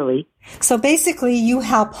 ideally. So basically, you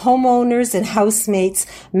help homeowners and housemates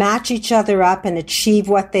match each other up and achieve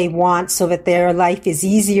what they want so that their life is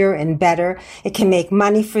easier and better. It can make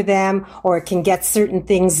money for them, or it can get certain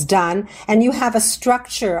things done. And you have a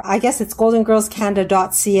structure. I guess it's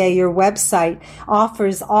goldengirlscanada.ca. Your website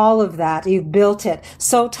offers all of that. You've built it.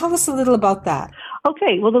 So tell us a little about that.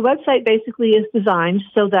 Okay. Well, the website basically is designed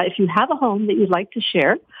so that if you have a home that you'd like to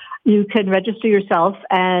share, you can register yourself,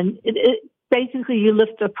 and basically you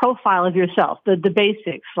list a profile of yourself, the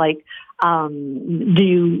basics, like do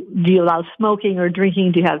you allow smoking or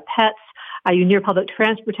drinking? Do you have pets? Are you near public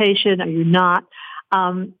transportation? Are you not?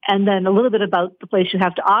 And then a little bit about the place you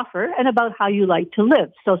have to offer and about how you like to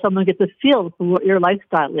live, so someone gets a feel for what your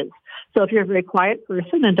lifestyle is. So if you're a very quiet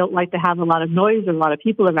person and don't like to have a lot of noise or a lot of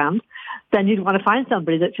people around, then you'd want to find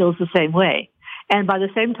somebody that feels the same way. And by the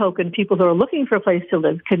same token, people who are looking for a place to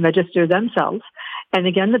live can register themselves. And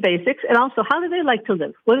again, the basics. And also, how do they like to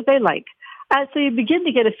live? What do they like? So you begin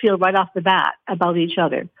to get a feel right off the bat about each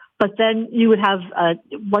other. But then you would have,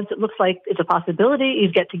 once it looks like it's a possibility,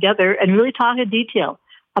 you'd get together and really talk in detail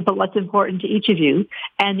about what's important to each of you.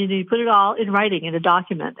 And you put it all in writing in a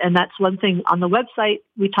document. And that's one thing on the website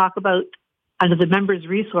we talk about under the members'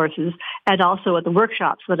 resources, and also at the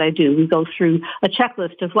workshops that I do. We go through a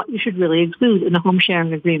checklist of what you should really include in a home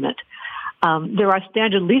sharing agreement. There are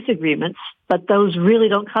standard lease agreements, but those really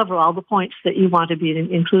don't cover all the points that you want to be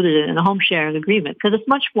included in a home sharing agreement, because it's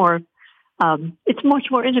much more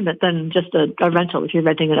intimate than just a rental if you're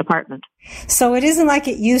renting an apartment. So it isn't like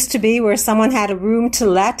it used to be where someone had a room to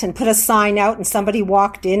let and put a sign out and somebody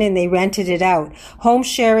walked in and they rented it out. Home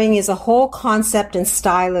sharing is a whole concept and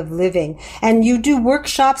style of living. And you do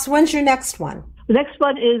workshops. When's your next one? The next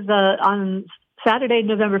one is on Saturday,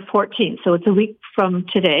 November 14th. So it's a week from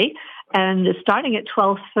today, and it's starting at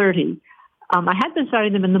 12:30. I had been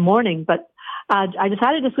starting them in the morning, but I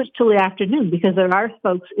decided to switch till the afternoon because there are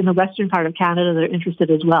folks in the western part of Canada that are interested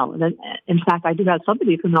as well. And in fact, I do have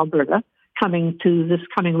somebody from Alberta coming to this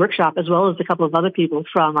coming workshop, as well as a couple of other people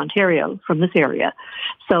from Ontario, from this area.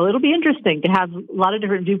 So it'll be interesting to have a lot of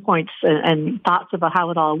different viewpoints and thoughts about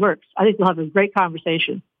how it all works. I think we'll have a great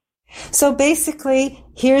conversation. So basically,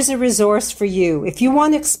 here's a resource for you. If you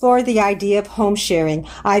want to explore the idea of home sharing,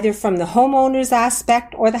 either from the homeowner's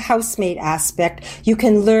aspect or the housemate aspect, you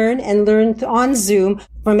can learn on Zoom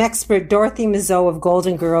from expert Dorothy Mizeau of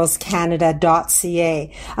goldengirlscanada.ca.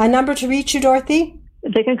 A number to reach you, Dorothy?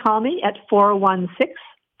 They can call me at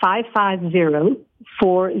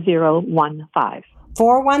 416-550-4015.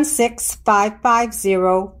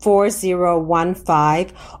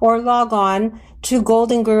 416-550-4015, or log on to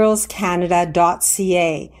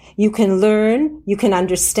goldengirlscanada.ca. You can learn, you can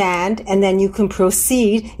understand, and then you can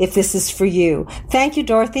proceed if this is for you. Thank you,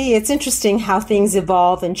 Dorothy. It's interesting how things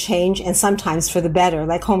evolve and change, and sometimes for the better,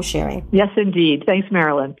 like home sharing. Yes, indeed. Thanks,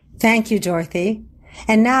 Marilyn. Thank you, Dorothy.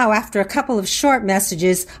 And now, after a couple of short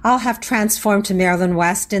messages, I'll have transformed to Marilyn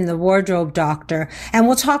Weston, the wardrobe doctor, and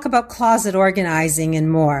we'll talk about closet organizing and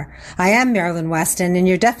more. I am Marilyn Weston, and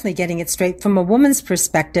you're definitely getting it straight from a woman's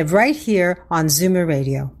perspective right here on Zoomer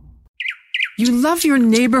Radio. You love your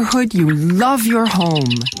neighborhood, you love your home.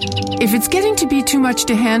 If it's getting to be too much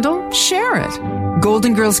to handle, share it.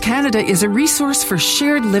 Golden Girls Canada is a resource for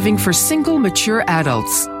shared living for single, mature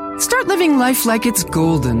adults. Start living life like it's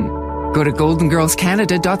golden. Go to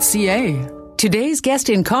goldengirlscanada.ca. Today's guest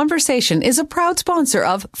in conversation is a proud sponsor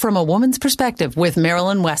of From a Woman's Perspective with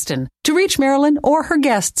Marilyn Weston. To reach Marilyn or her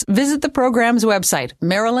guests, visit the program's website,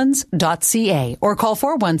 marilyns.ca, or call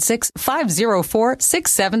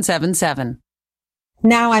 416-504-6777.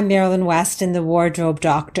 Now I'm Marilyn Weston, the wardrobe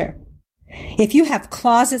doctor. If you have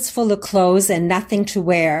closets full of clothes and nothing to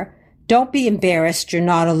wear, don't be embarrassed, you're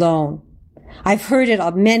not alone. I've heard it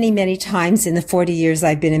many, many times in the 40 years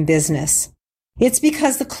I've been in business. It's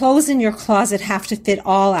because the clothes in your closet have to fit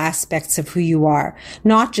all aspects of who you are,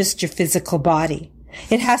 not just your physical body.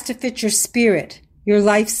 It has to fit your spirit, your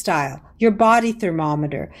lifestyle, your body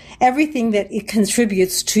thermometer, everything that it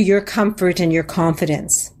contributes to your comfort and your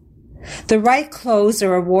confidence. The right clothes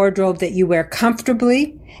are a wardrobe that you wear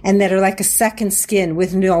comfortably and that are like a second skin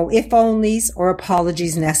with no if-onlys or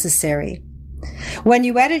apologies necessary. When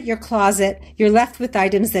you edit your closet, you're left with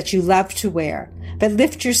items that you love to wear, but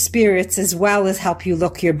lift your spirits as well as help you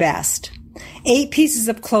look your best. 8 pieces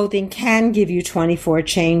of clothing can give you 24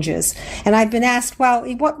 changes. And I've been asked, well,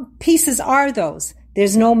 what pieces are those?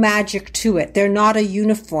 There's no magic to it. They're not a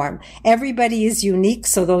uniform. Everybody is unique,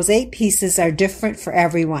 so those 8 pieces are different for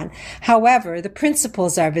everyone. However, the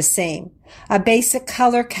principles are the same. A basic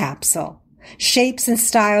color capsule, shapes and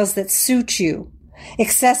styles that suit you,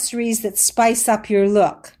 accessories that spice up your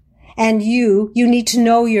look. And you need to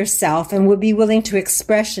know yourself and would be willing to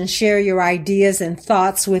express and share your ideas and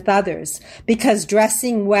thoughts with others, because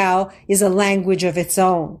dressing well is a language of its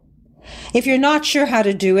own. If you're not sure how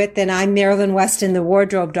to do it, then I'm Marilyn Weston, the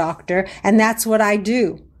wardrobe doctor, and that's what I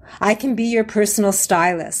do. I can be your personal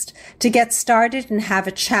stylist. To get started and have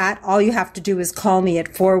a chat, all you have to do is call me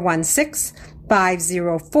at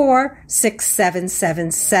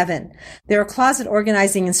 416-504-6777. There are closet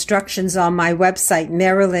organizing instructions on my website,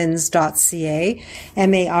 marilyns.ca,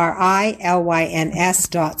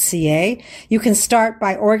 MARILYNS.ca. You can start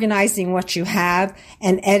by organizing what you have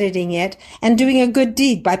and editing it, and doing a good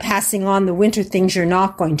deed by passing on the winter things you're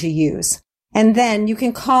not going to use. And then you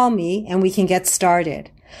can call me and we can get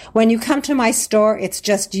started. When you come to my store, it's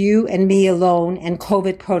just you and me alone and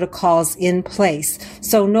COVID protocols in place.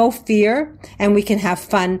 So no fear, and we can have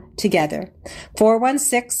fun together.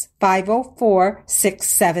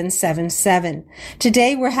 416-504-6777.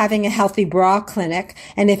 Today we're having a healthy bra clinic,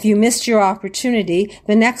 and if you missed your opportunity,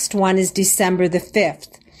 the next one is December the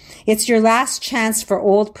 5th. It's your last chance for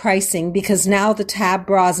old pricing, because now the Tab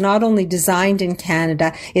bra is not only designed in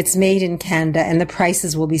Canada, it's made in Canada, and the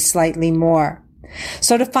prices will be slightly more.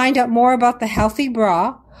 So to find out more about the healthy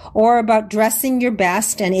bra, or about dressing your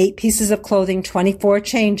best and 8 pieces of clothing, 24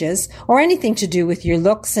 changes, or anything to do with your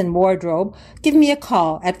looks and wardrobe, give me a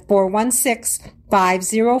call at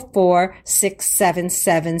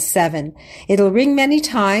 416-504-6777. It'll ring many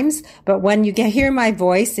times, but when you hear my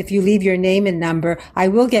voice, if you leave your name and number, I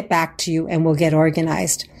will get back to you and we'll get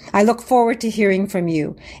organized. I look forward to hearing from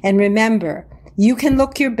you. And remember, you can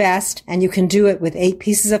look your best, and you can do it with 8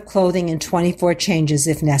 pieces of clothing and 24 changes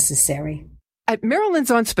if necessary. At Maryland's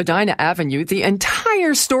on Spadina Avenue, the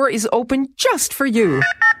entire store is open just for you.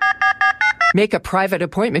 Make a private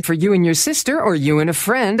appointment for you and your sister, or you and a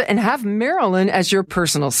friend, and have Marilyn as your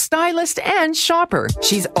personal stylist and shopper.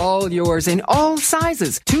 She's all yours in all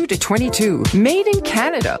sizes, 2 to 22. Made in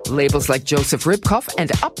Canada. Labels like Joseph Ribkoff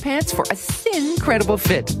and Up Pants for a thin, credible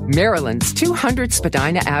fit. Maryland's 200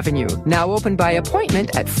 Spadina Avenue. Now open by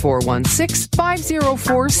appointment at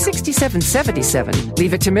 416-504-6777.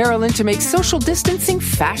 Leave it to Marilyn to make social distancing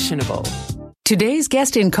fashionable. Today's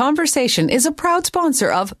guest in conversation is a proud sponsor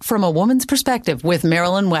of From a Woman's Perspective with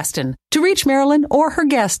Marilyn Weston. To reach Marilyn or her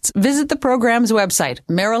guests, visit the program's website,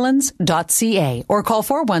 marilyns.ca, or call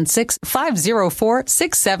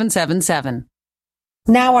 416-504-6777.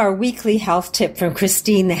 Now our weekly health tip from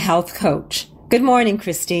Christine, the health coach. Good morning,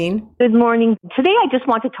 Christine. Good morning. Today I just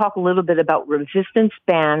want to talk a little bit about resistance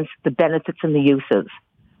bands, the benefits and the uses.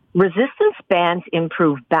 Resistance bands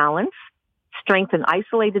improve balance, strengthen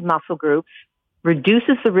isolated muscle groups,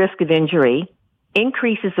 reduces the risk of injury,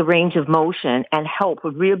 increases the range of motion, and help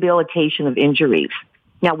with rehabilitation of injuries.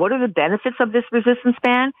 Now, what are the benefits of this resistance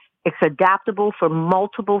band? It's adaptable for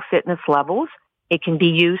multiple fitness levels. It can be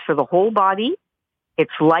used for the whole body. It's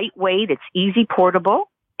lightweight. It's easy portable.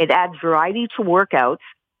 It adds variety to workouts.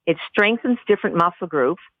 It strengthens different muscle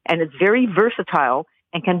groups, and it's very versatile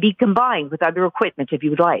and can be combined with other equipment if you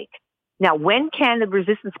would like. Now, when can the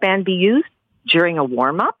resistance band be used? During a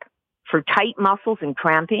warm-up, for tight muscles and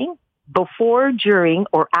cramping, before, during,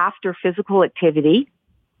 or after physical activity,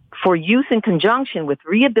 for use in conjunction with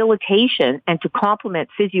rehabilitation and to complement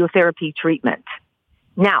physiotherapy treatment.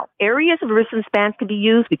 Now, areas of resistance bands can be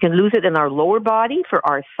used. We can use it in our lower body for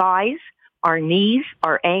our thighs, our knees,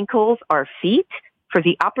 our ankles, our feet. For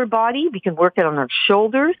the upper body, we can work it on our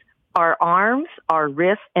shoulders, our arms, our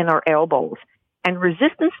wrists, and our elbows. And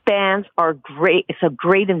resistance bands are great. It's a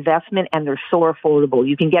great investment, and they're so affordable.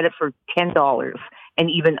 You can get it for $10 and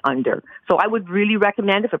even under. So I would really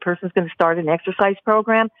recommend, if a person's going to start an exercise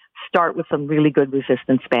program, start with some really good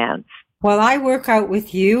resistance bands. Well, I work out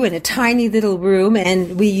with you in a tiny little room,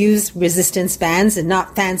 and we use resistance bands and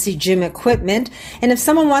not fancy gym equipment. And if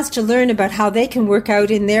someone wants to learn about how they can work out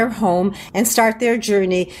in their home and start their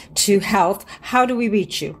journey to health, how do we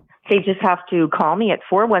reach you? They just have to call me at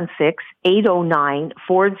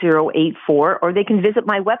 416-809-4084, or they can visit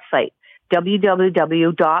my website,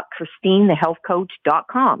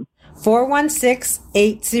 www.christinethehealthcoach.com.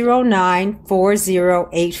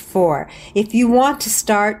 416-809-4084. If you want to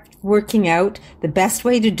start working out, the best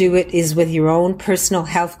way to do it is with your own personal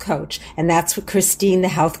health coach. And that's what Christine the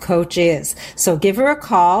Health Coach is. So give her a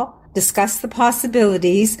call, discuss the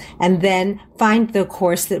possibilities, and then find the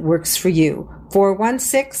course that works for you.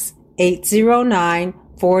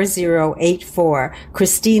 416-809-4084.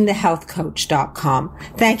 ChristineTheHealthCoach.com.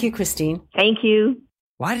 Thank you, Christine. Thank you.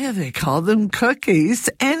 Why do they call them cookies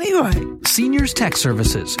anyway? Seniors Tech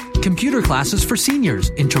Services. Computer classes for seniors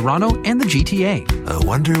in Toronto and the GTA. I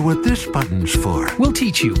wonder what this button's for. We'll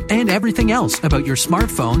teach you and everything else about your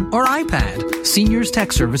smartphone or iPad.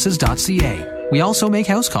 SeniorsTechServices.ca. We also make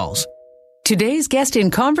house calls. Today's guest in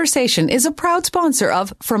conversation is a proud sponsor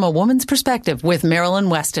of From a Woman's Perspective with Marilyn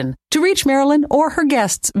Weston. To reach Marilyn or her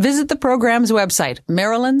guests, visit the program's website,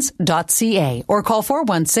 marilyns.ca, or call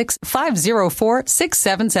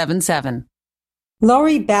 416-504-6777.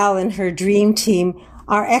 Lori Bell and her dream team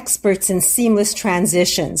are experts in seamless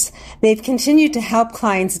transitions. They've continued to help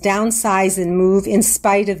clients downsize and move in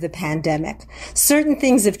spite of the pandemic. Certain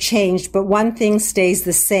things have changed, but one thing stays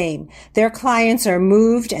the same. Their clients are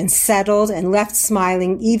moved and settled and left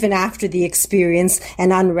smiling even after the experience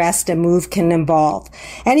and unrest a move can involve.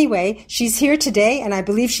 Anyway, she's here today, and I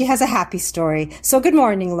believe she has a happy story. So good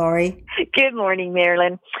morning, Lori. Good morning,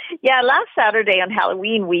 Marilyn. Yeah, last Saturday on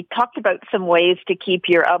Halloween, we talked about some ways to keep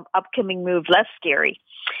your upcoming move less scary.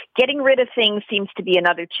 Getting rid of things seems to be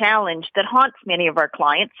another challenge that haunts many of our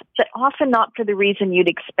clients, but often not for the reason you'd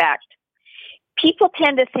expect. People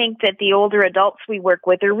tend to think that the older adults we work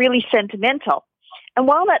with are really sentimental. And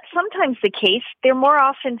while that's sometimes the case, they're more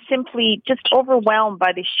often simply just overwhelmed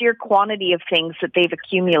by the sheer quantity of things that they've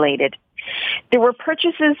accumulated. There were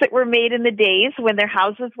purchases that were made in the days when their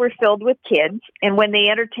houses were filled with kids and when they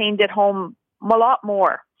entertained at home a lot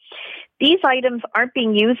more. These items aren't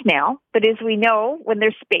being used now, but as we know, when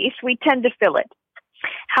there's space, we tend to fill it.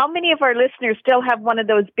 How many of our listeners still have one of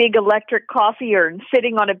those big electric coffee urns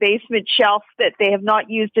sitting on a basement shelf that they have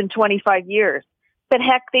not used in 25 years? But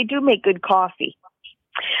heck, they do make good coffee.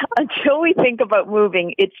 Until we think about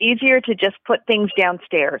moving, it's easier to just put things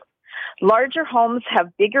downstairs. Larger homes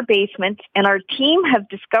have bigger basements, and our team have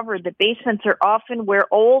discovered that basements are often where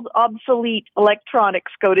old, obsolete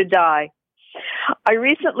electronics go to die. I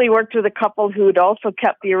recently worked with a couple who had also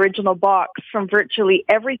kept the original box from virtually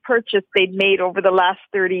every purchase they'd made over the last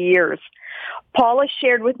 30 years. Paula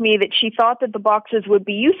shared with me that she thought that the boxes would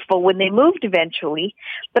be useful when they moved eventually,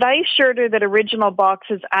 but I assured her that original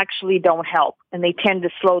boxes actually don't help, and they tend to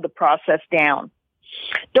slow the process down.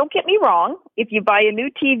 Don't get me wrong, if you buy a new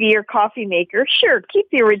TV or coffee maker, sure, keep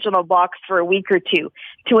the original box for a week or two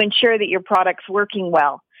to ensure that your product's working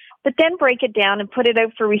well, but then break it down and put it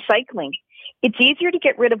out for recycling. It's easier to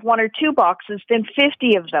get rid of 1 or 2 boxes than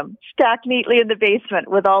 50 of them stacked neatly in the basement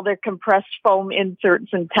with all their compressed foam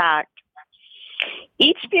inserts intact.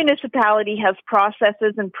 Each municipality has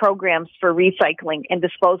processes and programs for recycling and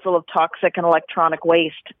disposal of toxic and electronic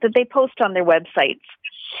waste that they post on their websites.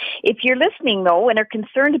 If you're listening, though, and are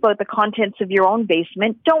concerned about the contents of your own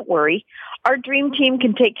basement, don't worry. Our dream team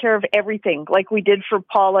can take care of everything, like we did for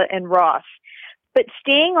Paula and Ross. But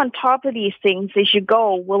staying on top of these things as you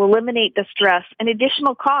go will eliminate the stress and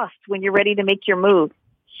additional costs when you're ready to make your move.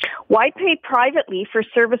 Why pay privately for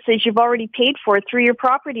services you've already paid for through your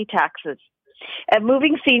property taxes? At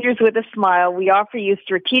Moving Seniors with a Smile, we offer you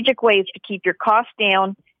strategic ways to keep your costs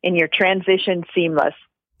down and your transition seamless.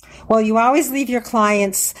 Well, you always leave your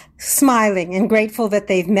clients smiling and grateful that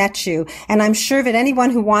they've met you. And I'm sure that anyone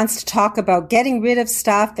who wants to talk about getting rid of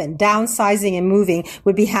stuff and downsizing and moving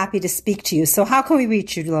would be happy to speak to you. So how can we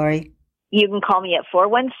reach you, Lori? You can call me at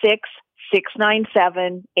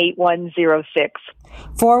 416-697-8106.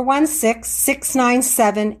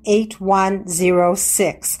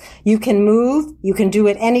 416-697-8106. You can move. You can do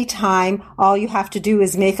it anytime. All you have to do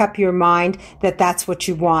is make up your mind that that's what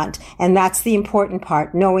you want. And that's the important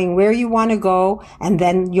part, knowing where you want to go, and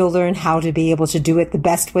then you'll learn how to be able to do it the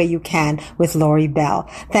best way you can with Lori Bell.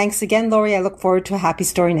 Thanks again, Lori. I look forward to a happy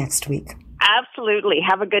story next week. Absolutely.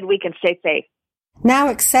 Have a good week and stay safe. Now,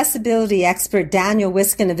 accessibility expert Daniel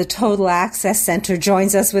Wiskin of the Total Access Center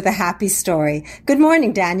joins us with a happy story. Good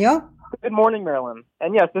morning, Daniel. Good morning, Marilyn.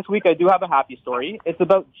 And yes, this week I do have a happy story. It's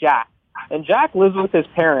about Jack. And Jack lives with his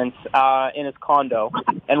parents in his condo.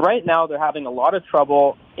 And right now they're having a lot of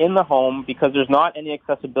trouble in the home because there's not any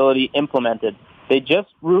accessibility implemented. They just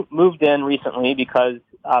moved in recently because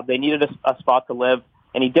they needed a spot to live.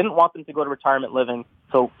 And he didn't want them to go to retirement living,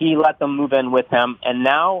 so he let them move in with him. And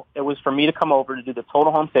now it was for me to come over to do the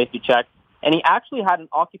total home safety check And he actually had an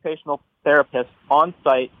occupational therapist on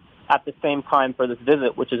site at the same time for this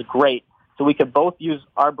visit, which is great. So we could both use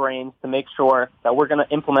our brains to make sure that we're going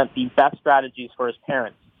to implement the best strategies for his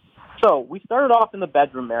parents. So we started off in the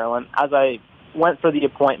bedroom, Marilyn, as I went for the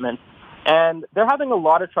appointment, and they're having a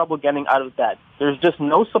lot of trouble getting out of bed. There's just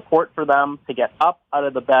no support for them to get up out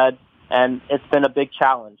of the bed, and it's been a big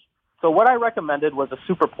challenge. So what I recommended was a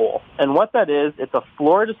super pole. And what that is, it's a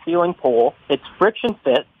floor-to-ceiling pole. It's friction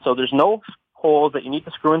fit, so there's no holes that you need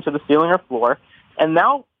to screw into the ceiling or floor. And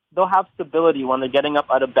now they'll have stability when they're getting up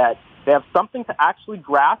out of bed. They have something to actually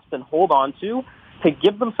grasp and hold on to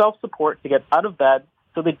give themselves support to get out of bed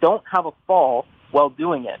so they don't have a fall while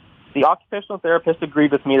doing it. The occupational therapist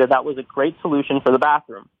agreed with me that that was a great solution for the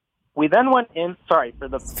bathroom. We then went in, for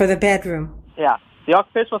the bedroom. Yeah. The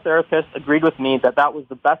occupational therapist agreed with me that that was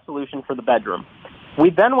the best solution for the bedroom. We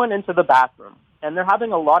then went into the bathroom, and they're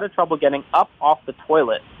having a lot of trouble getting up off the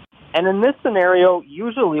toilet. And in this scenario,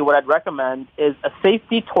 usually what I'd recommend is a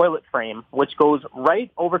safety toilet frame, which goes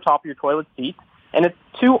right over top of your toilet seat, and it's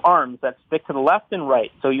two arms that stick to the left and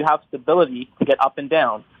right, so you have stability to get up and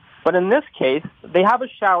down. But in this case, they have a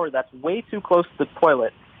shower that's way too close to the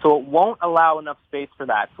toilet, so it won't allow enough space for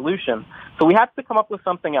that solution. So we had to come up with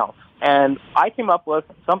something else, and I came up with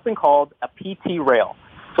something called a PT rail.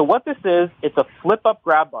 So what this is, it's a flip-up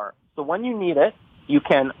grab bar. So when you need it, you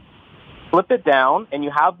can flip it down, and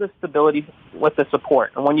you have the stability with the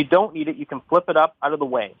support. And when you don't need it, you can flip it up out of the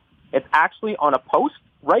way. It's actually on a post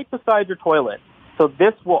right beside your toilet. So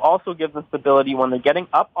this will also give them stability when they're getting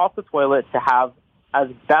up off the toilet to have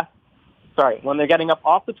when they're getting up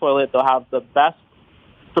off the toilet, they'll have the best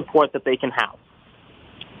support that they can have.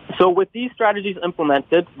 So with these strategies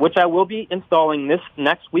implemented, which I will be installing this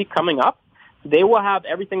next week coming up, they will have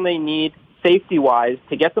everything they need safety-wise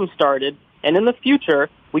to get them started. And in the future,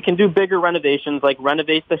 we can do bigger renovations, like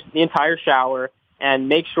renovate the entire shower and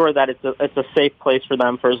make sure that it's a safe place for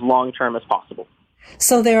them for as long-term as possible.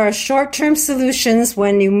 So there are short-term solutions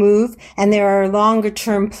when you move, and there are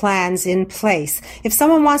longer-term plans in place. If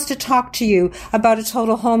someone wants to talk to you about a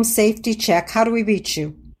total home safety check, how do we reach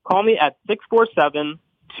you? Call me at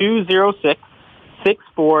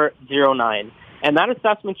 647-206-6409. And that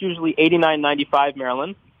assessment's usually $89.95,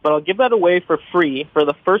 Marilyn, but I'll give that away for free for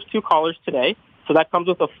the first two callers today. So that comes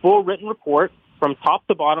with a full written report from top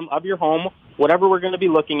to bottom of your home, whatever we're going to be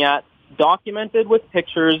looking at, documented with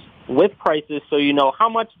pictures, with prices, so you know how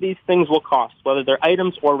much these things will cost, whether they're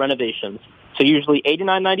items or renovations. So usually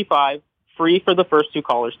 $89.95, free for the first two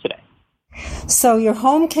callers today. So your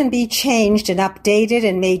home can be changed and updated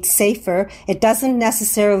and made safer. It doesn't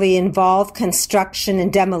necessarily involve construction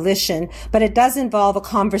and demolition, but it does involve a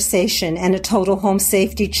conversation and a total home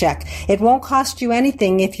safety check. It won't cost you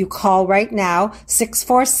anything if you call right now,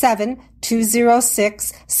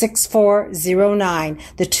 647-206-6409.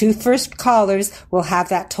 The two first callers will have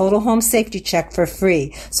that total home safety check for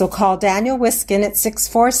free. So call Daniel Wiskin at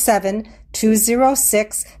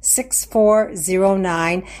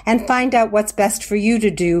 647-206-6409 and find out what's best for you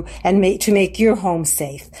to do and to make your home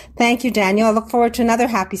safe. Thank you, Daniel. I look forward to another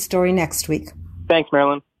happy story next week. Thanks,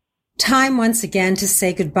 Marilyn. Time once again to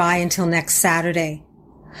say goodbye until next Saturday.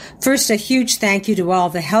 First, a huge thank you to all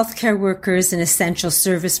the healthcare workers and essential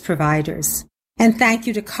service providers. And thank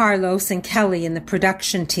you to Carlos and Kelly and the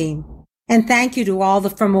production team. And thank you to all the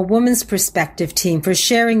From a Woman's Perspective team for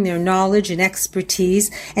sharing their knowledge and expertise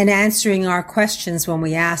and answering our questions when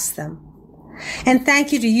we ask them. And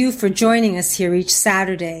thank you to you for joining us here each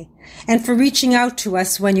Saturday and for reaching out to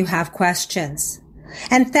us when you have questions.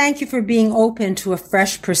 And thank you for being open to a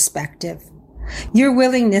fresh perspective. Your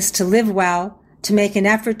willingness to live well, to make an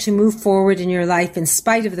effort to move forward in your life in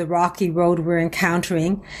spite of the rocky road we're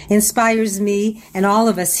encountering, inspires me and all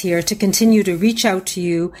of us here to continue to reach out to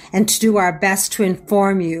you and to do our best to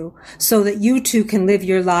inform you so that you too can live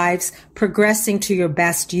your lives progressing to your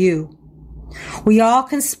best you. We all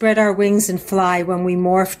can spread our wings and fly when we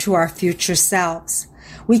morph to our future selves.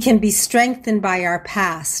 We can be strengthened by our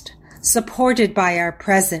past, supported by our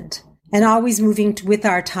present, and always moving with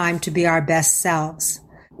our time to be our best selves.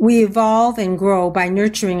 We evolve and grow by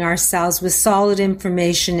nurturing ourselves with solid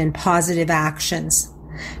information and positive actions.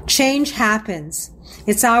 Change happens.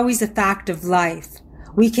 It's always a fact of life.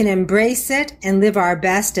 We can embrace it and live our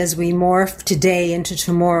best as we morph today into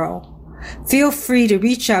tomorrow. Feel free to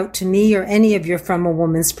reach out to me or any of your From a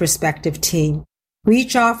Woman's Perspective team. We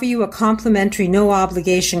each offer you a complimentary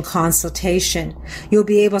no-obligation consultation. You'll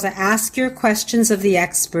be able to ask your questions of the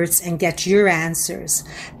experts and get your answers,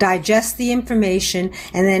 digest the information,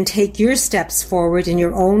 and then take your steps forward in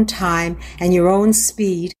your own time and your own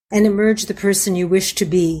speed and emerge the person you wish to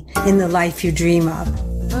be in the life you dream of.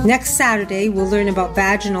 Next Saturday, we'll learn about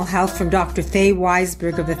vaginal health from Dr. Faye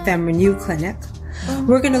Weisberg of the FemRenew Clinic.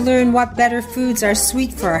 We're going to learn what better foods are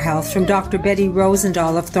sweet for our health from Dr. Betty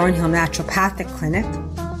Rosendahl of Thornhill Naturopathic Clinic.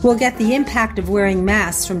 We'll get the impact of wearing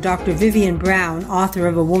masks from Dr. Vivian Brown, author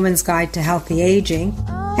of A Woman's Guide to Healthy Aging,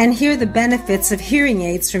 and hear the benefits of hearing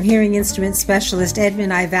aids from hearing instrument specialist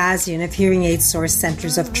Edmund Ivazian of Hearing Aid Source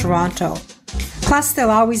Centers of Toronto. Plus,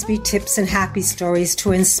 there'll always be tips and happy stories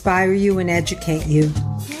to inspire you and educate you.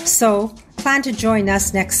 So, plan to join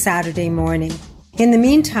us next Saturday morning. In the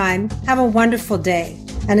meantime, have a wonderful day,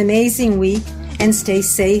 an amazing week, and stay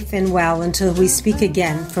safe and well until we speak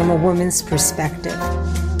again from a woman's perspective.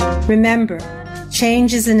 Remember,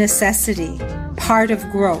 change is a necessity, part of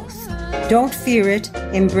growth. Don't fear it,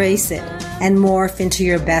 embrace it, and morph into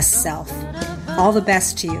your best self. All the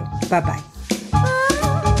best to you. Bye-bye.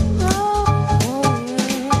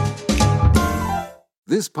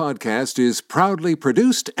 This podcast is proudly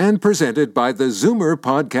produced and presented by the Zoomer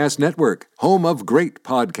Podcast Network, home of great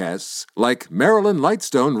podcasts like Marilyn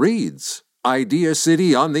Lightstone Reads, Idea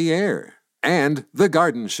City on the Air, and The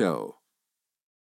Garden Show.